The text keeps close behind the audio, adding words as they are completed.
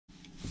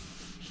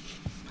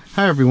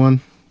Hi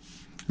everyone,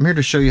 I'm here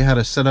to show you how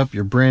to set up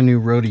your brand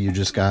new Roadie you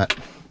just got.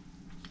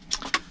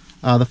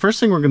 The first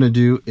thing we're going to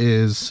do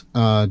is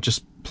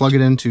just plug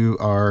it into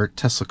our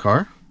Tesla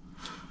car.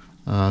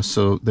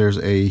 So there's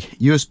a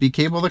USB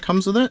cable that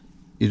comes with it.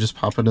 You just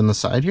pop it in the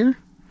side here,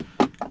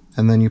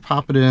 and then you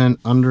pop it in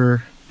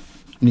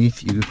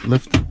underneath. You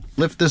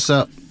lift this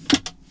up,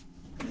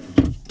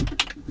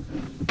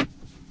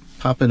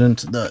 pop it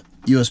into the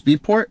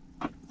USB port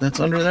that's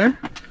under there,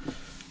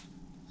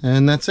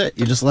 and that's it.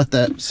 You just let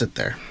that sit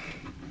there.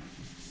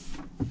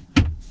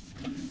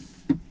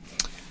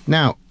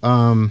 Now,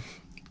 while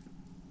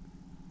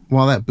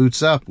that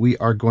boots up, we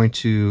are going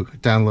to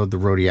download the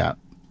Roadie app.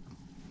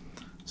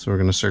 So we're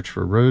going to search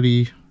for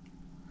Roadie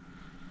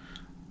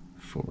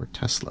for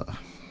Tesla.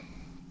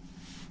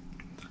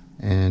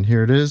 And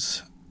here it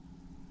is.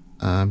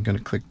 I'm going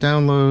to click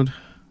download.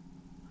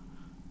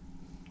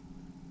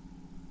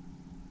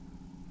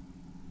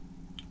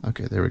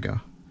 Okay, there we go.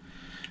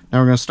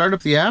 Now we're going to start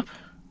up the app.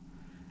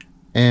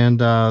 And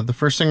the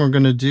first thing we're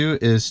going to do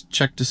is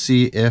check to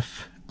see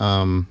if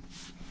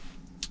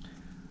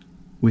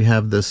we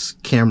have this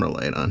camera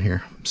light on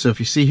here. So if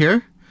you see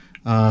here,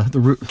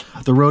 the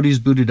Roadie's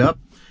booted up,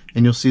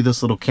 and you'll see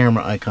this little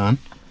camera icon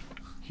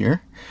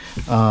here.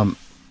 And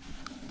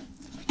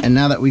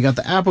now that we got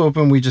the app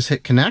open, we just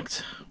hit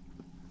connect.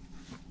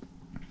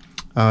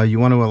 You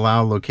want to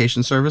allow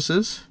location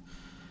services.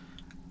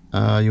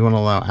 You want to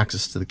allow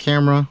access to the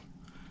camera.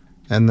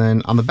 And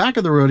then on the back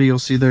of the Roadie, you'll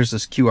see there's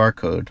this QR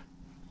code.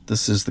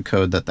 This is the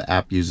code that the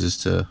app uses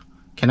to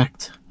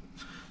connect.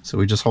 So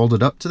we just hold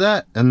it up to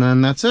that, and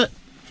then that's it.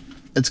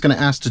 It's going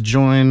to ask to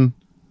join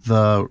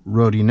the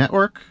Roadie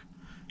network.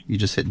 You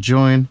just hit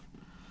join.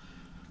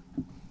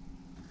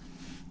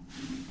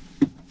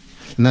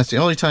 And that's the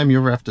only time you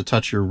ever have to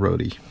touch your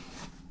Roadie.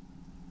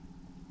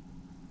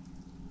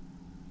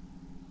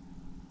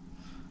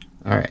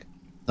 All right.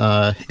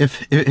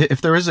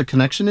 If there is a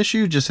connection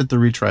issue, just hit the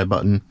retry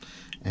button,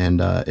 and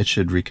it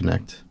should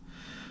reconnect.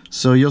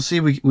 So you'll see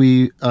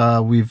we've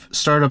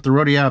started up the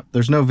Roadie app.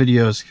 There's no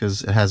videos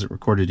because it hasn't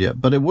recorded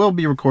yet, but it will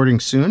be recording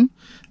soon.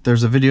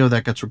 There's a video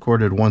that gets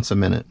recorded once a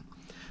minute.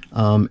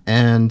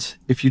 And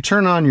if you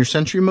turn on your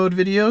Sentry Mode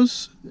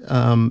videos,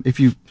 if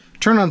you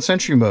turn on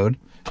Sentry Mode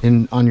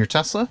on your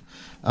Tesla,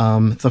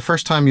 the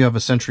first time you have a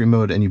Sentry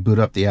Mode and you boot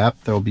up the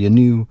app, there will be a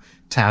new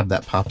tab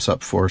that pops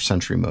up for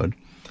Sentry Mode.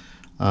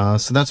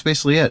 So that's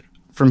basically it.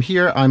 From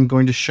here, I'm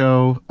going to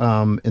show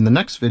in the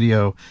next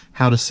video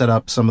how to set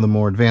up some of the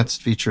more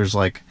advanced features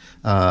like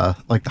the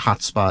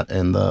hotspot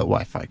and the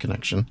Wi-Fi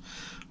connection.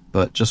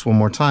 But just one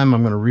more time,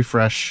 I'm going to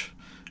refresh,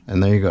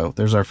 and there you go.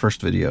 There's our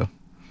first video.